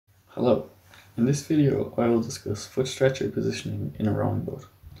Hello, in this video I will discuss foot stretcher positioning in a rowing boat.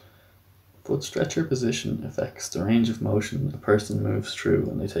 Foot stretcher position affects the range of motion a person moves through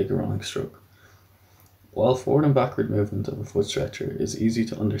when they take a rowing stroke. While forward and backward movement of a foot stretcher is easy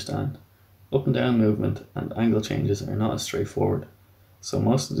to understand, up and down movement and angle changes are not as straightforward, so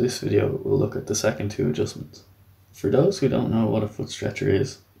most of this video will look at the second two adjustments. For those who don't know what a foot stretcher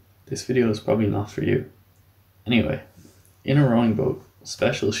is, this video is probably not for you. Anyway, in a rowing boat,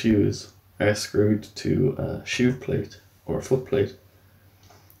 special shoes are screwed to a shoe plate or foot plate.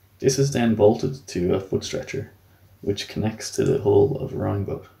 This is then bolted to a foot stretcher, which connects to the hull of a rowing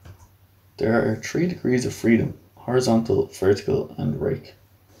boat. There are 3 degrees of freedom: horizontal, vertical, and rake.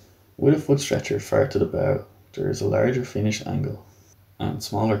 With a foot stretcher far to the bow, there is a larger finish angle and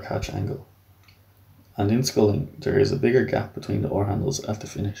smaller catch angle. And in sculling, there is a bigger gap between the oar handles at the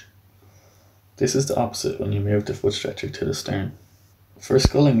finish. This is the opposite when you move the foot stretcher to the stern. For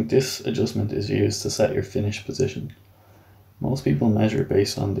sculling, this adjustment is used to set your finish position. Most people measure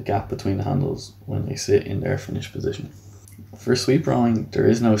based on the gap between the handles when they sit in their finish position. For sweep rowing, there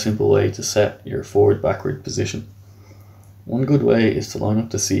is no simple way to set your forward-backward position. One good way is to line up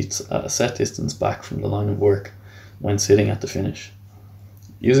the seats at a set distance back from the line of work when sitting at the finish,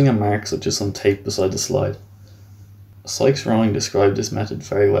 using a mark such as some tape beside the slide. Sykes Rowing described this method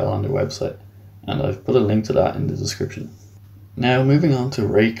very well on their website, and I've put a link to that in the description. Now moving on to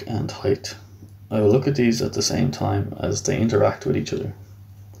rake and height. I will look at these at the same time as they interact with each other.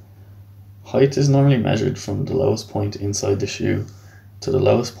 Height is normally measured from the lowest point inside the shoe to the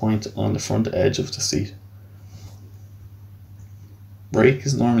lowest point on the front edge of the seat. Rake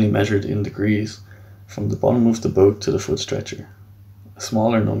is normally measured in degrees from the bottom of the boat to the foot stretcher. A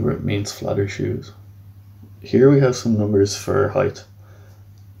smaller number means flatter shoes. Here we have some numbers for height.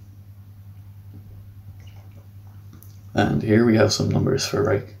 And here we have some numbers for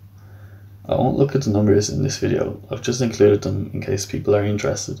rake. I won't look at the numbers in this video, I've just included them in case people are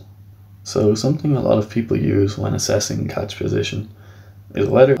interested. So something a lot of people use when assessing catch position is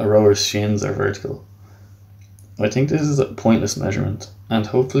whether a rower's shins are vertical. I think this is a pointless measurement, and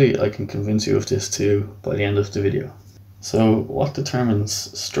hopefully I can convince you of this too by the end of the video. So what determines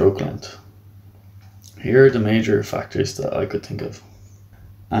stroke length? Here are the major factors that I could think of.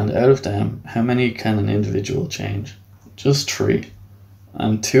 And out of them, how many can an individual change? Just 3,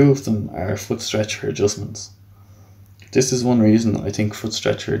 and 2 of them are foot stretcher adjustments. This is one reason I think foot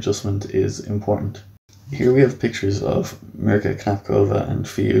stretcher adjustment is important. Here we have pictures of Mirka Knapkova and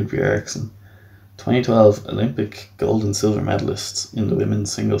Fia Bjergsen, 2012 Olympic gold and silver medalists in the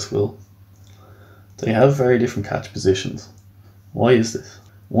women's single scull. They have very different catch positions. Why is this?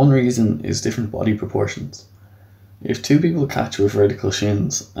 One reason is different body proportions. If 2 people catch with vertical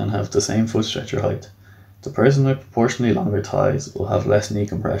shins and have the same foot stretcher height, the person with proportionally longer thighs will have less knee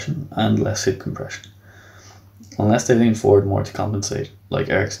compression and less hip compression, unless they lean forward more to compensate, like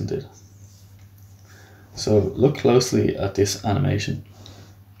Ericsson did. So look closely at this animation.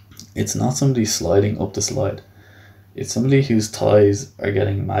 It's not somebody sliding up the slide, it's somebody whose thighs are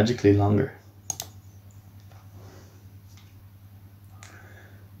getting magically longer.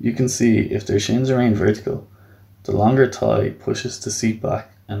 You can see if their shins remain vertical, the longer thigh pushes the seat back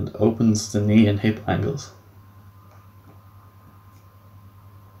and opens the knee and hip angles.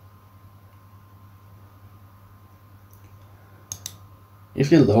 If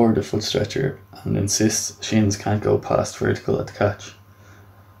you lower the foot stretcher and insist shins can't go past vertical at the catch,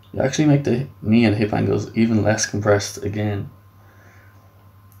 you actually make the knee and hip angles even less compressed again.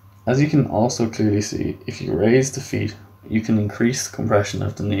 As you can also clearly see, if you raise the feet, you can increase the compression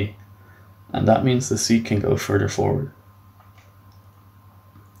of the knee, and that means the seat can go further forward.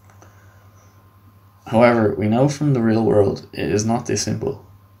 However, we know from the real world it is not this simple,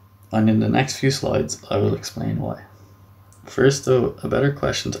 and in the next few slides I will explain why. First though, a better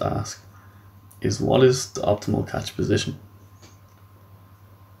question to ask is, what is the optimal catch position?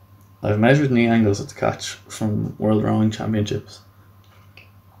 I've measured knee angles at the catch from World Rowing Championships,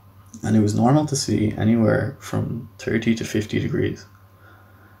 and it was normal to see anywhere from 30 to 50 degrees.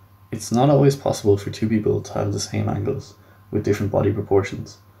 It's not always possible for 2 people to have the same angles with different body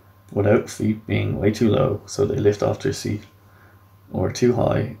proportions, without feet being way too low so they lift off their seat, or too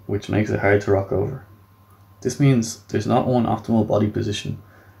high, which makes it hard to rock over. This means there's not one optimal body position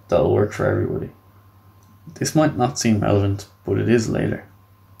that will work for everybody. This might not seem relevant, but it is later.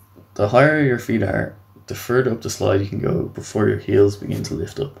 The higher your feet are, the further up the slide you can go before your heels begin to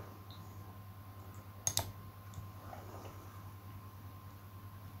lift up.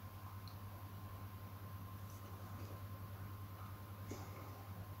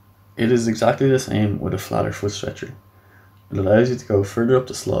 It is exactly the same with a flatter foot stretcher. It allows you to go further up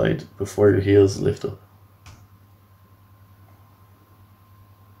the slide before your heels lift up.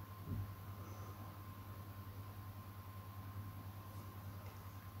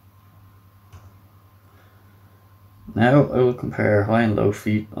 Now I will compare high and low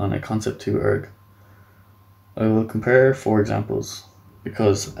feet on a Concept 2 erg. I will compare 4 examples,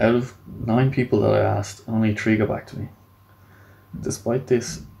 because out of 9 people that I asked, only 3 got back to me. Despite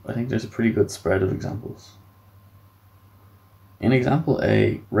this, I think there's a pretty good spread of examples. In example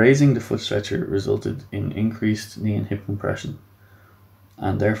A, raising the foot stretcher resulted in increased knee and hip compression,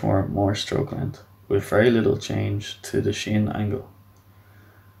 and therefore more stroke length, with very little change to the shin angle.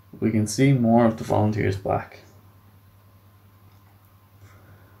 We can see more of the volunteers back,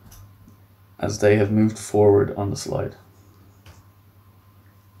 as they have moved forward on the slide.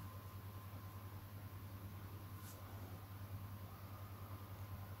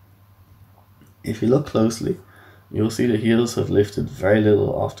 If you look closely, you'll see the heels have lifted very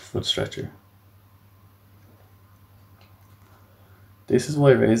little off the foot stretcher. This is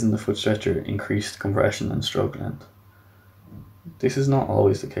why raising the foot stretcher increased compression and stroke length. This is not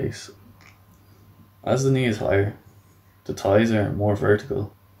always the case. As the knee is higher, the thighs are more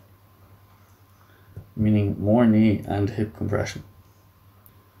vertical, meaning more knee and hip compression.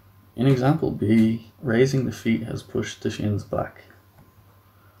 In example B, raising the feet has pushed the shins back.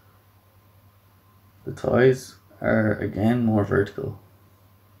 The thighs are again more vertical.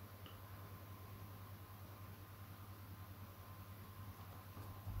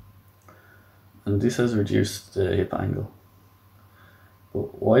 And this has reduced the hip angle.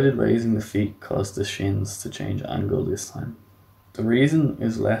 But why did raising the feet cause the shins to change angle this time? The reason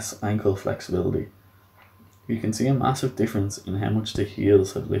is less ankle flexibility. You can see a massive difference in how much the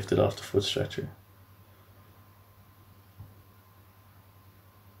heels have lifted off the foot stretcher.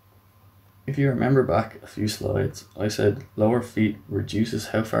 If you remember back a few slides, I said lower feet reduces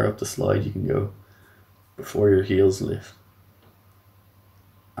how far up the slide you can go before your heels lift.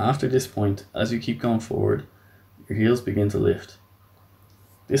 After this point, as you keep going forward, your heels begin to lift.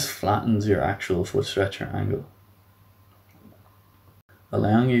 This flattens your actual foot stretcher angle,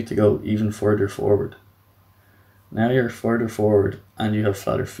 allowing you to go even further forward. Now you're further forward and you have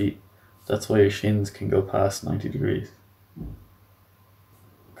flatter feet. That's why your shins can go past 90 degrees.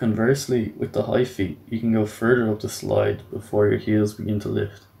 Conversely, with the high feet, you can go further up the slide before your heels begin to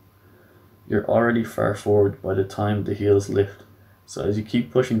lift. You're already far forward by the time the heels lift, so as you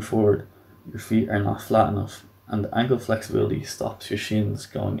keep pushing forward, your feet are not flat enough, and the ankle flexibility stops your shins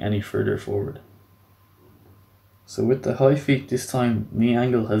going any further forward. So with the high feet this time, knee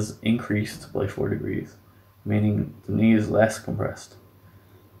angle has increased by 4 degrees, meaning the knee is less compressed.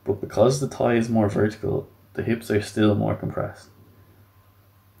 But because the thigh is more vertical, the hips are still more compressed.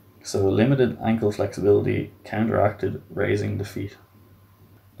 So limited ankle flexibility counteracted raising the feet.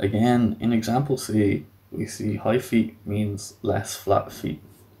 Again, in example C, we see high feet means less flat feet.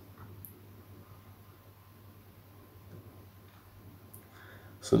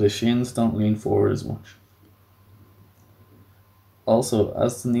 So the shins don't lean forward as much. Also,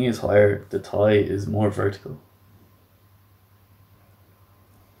 as the knee is higher, the thigh is more vertical.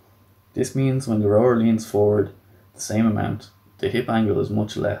 This means when the rower leans forward the same amount, the hip angle is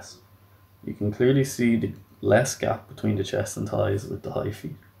much less. You can clearly see the less gap between the chest and thighs with the high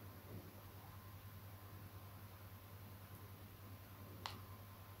feet.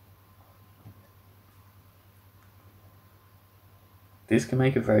 This can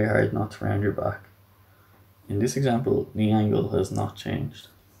make it very hard not to round your back. In this example, knee angle has not changed.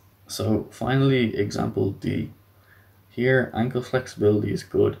 So finally, example D. Here, ankle flexibility is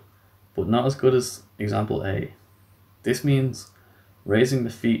good, but not as good as example A. This means raising the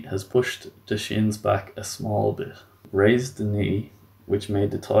feet has pushed the shins back a small bit, raised the knee, which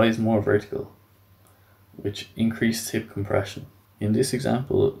made the thighs more vertical, which increased hip compression. In this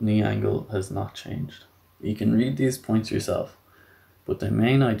example, knee angle has not changed. You can read these points yourself, but the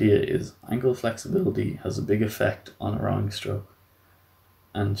main idea is ankle flexibility has a big effect on a rowing stroke,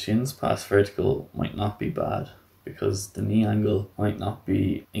 and shins past vertical might not be bad because the knee angle might not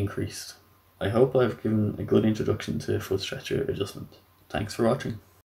be increased. I hope I've given a good introduction to foot stretcher adjustment. Thanks for watching.